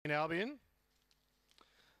Albion.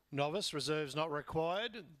 Novice, reserves not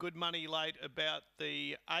required. Good money late about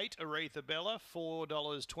the 8, Aretha Bella,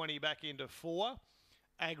 $4.20 back into 4.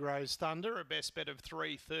 Agro's Thunder, a best bet of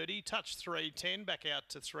 $3.30. Touch $3.10, back out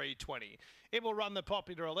to $3.20. It will run the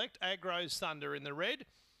popular elect. Agro's Thunder in the red.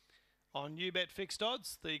 On UBet fixed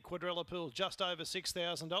odds, the quadrilla pool just over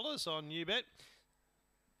 $6,000 on UBet.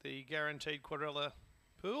 The guaranteed quadrilla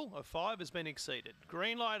pool of 5 has been exceeded.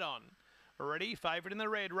 Green light on. Ready, favourite in the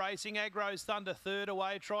red, racing Agro's Thunder, third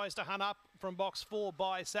away, tries to hunt up from box 4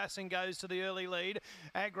 by Sasson, goes to the early lead.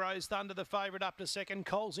 Agro's Thunder, the favourite, up to second.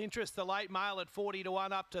 Cole's Interest, the late mail at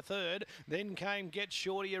 40-1 up to third. Then came Get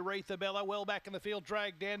Shorty, Aretha Bella, well back in the field,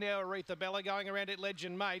 dragged down now Aretha Bella, going around it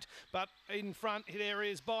Legend Mate. But in front there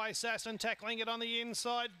is by Sasson, tackling it on the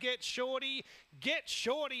inside. Get Shorty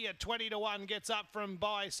at 20-1 gets up from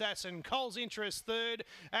by Sasson. Cole's Interest third.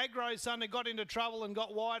 Agro's Thunder got into trouble and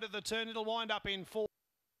got wide at the turn. It'll wind up in 4.